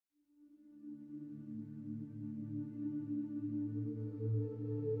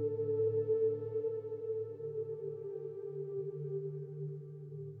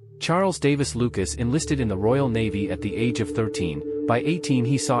Charles Davis Lucas enlisted in the Royal Navy at the age of 13. By 18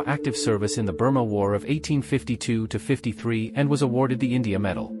 he saw active service in the Burma War of 1852–53 and was awarded the India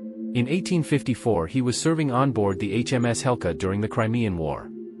Medal. In 1854 he was serving on board the HMS Helca during the Crimean War.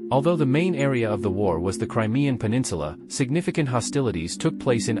 Although the main area of the war was the Crimean Peninsula, significant hostilities took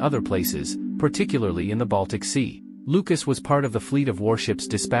place in other places, particularly in the Baltic Sea. Lucas was part of the fleet of warships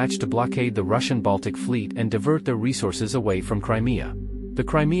dispatched to blockade the Russian Baltic Fleet and divert their resources away from Crimea. The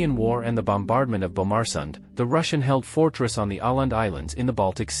Crimean War and the bombardment of Bomarsund, the Russian-held fortress on the Åland Islands in the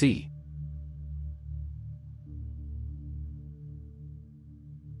Baltic Sea.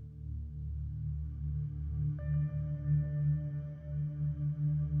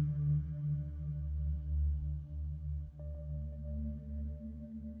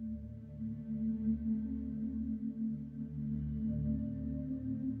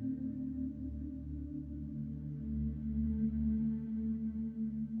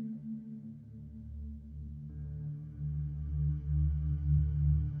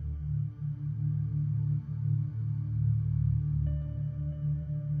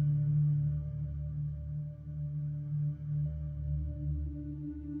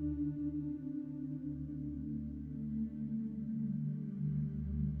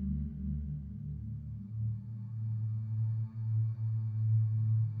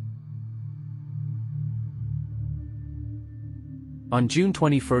 On June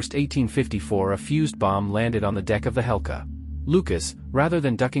 21, 1854 a fused bomb landed on the deck of the Helca. Lucas, rather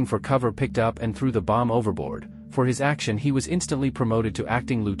than ducking for cover, picked up and threw the bomb overboard. For his action he was instantly promoted to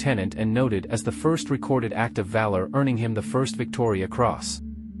acting lieutenant and noted as the first recorded act of valor, earning him the first Victoria Cross.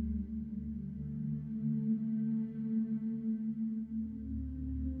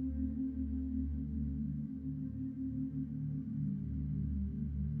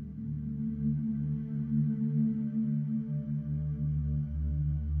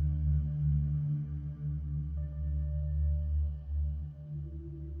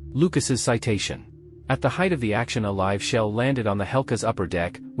 Lucas's citation. At the height of the action a live shell landed on the Helca's upper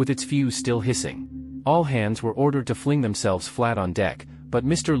deck, with its fuse still hissing. All hands were ordered to fling themselves flat on deck, but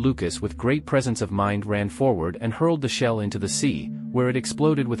Mr. Lucas with great presence of mind ran forward and hurled the shell into the sea, where it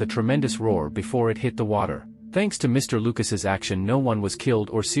exploded with a tremendous roar before it hit the water. Thanks to Mr. Lucas's action no one was killed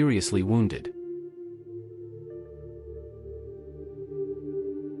or seriously wounded.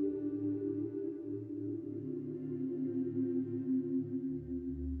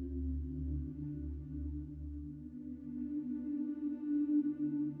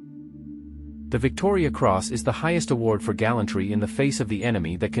 The Victoria Cross is the highest award for gallantry in the face of the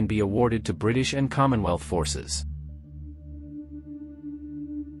enemy that can be awarded to British and Commonwealth forces.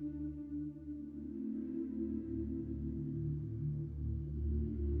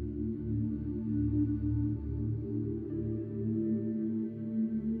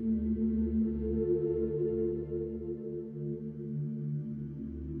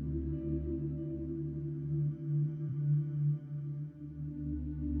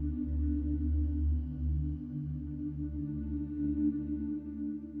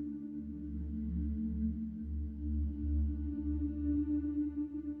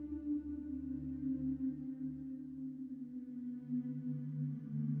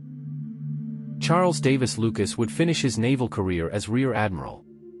 Charles Davis Lucas would finish his naval career as Rear Admiral.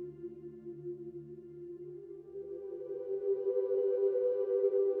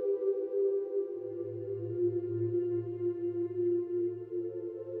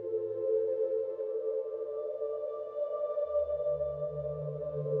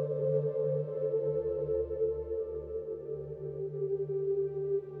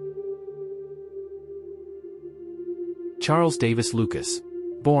 Charles Davis Lucas.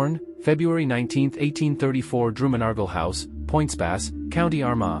 Born, February 19, 1834, Druminargal House, Poyntzpass, County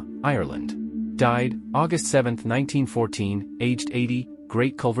Armagh, Ireland. Died, August 7, 1914, aged 80,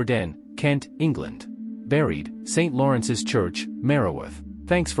 Great Culverden, Kent, England. Buried, St. Lawrence's Church, Merriworth.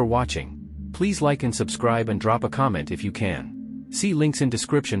 Thanks for watching. Please like and subscribe and drop a comment if you can. See links in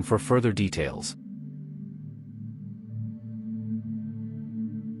description for further details.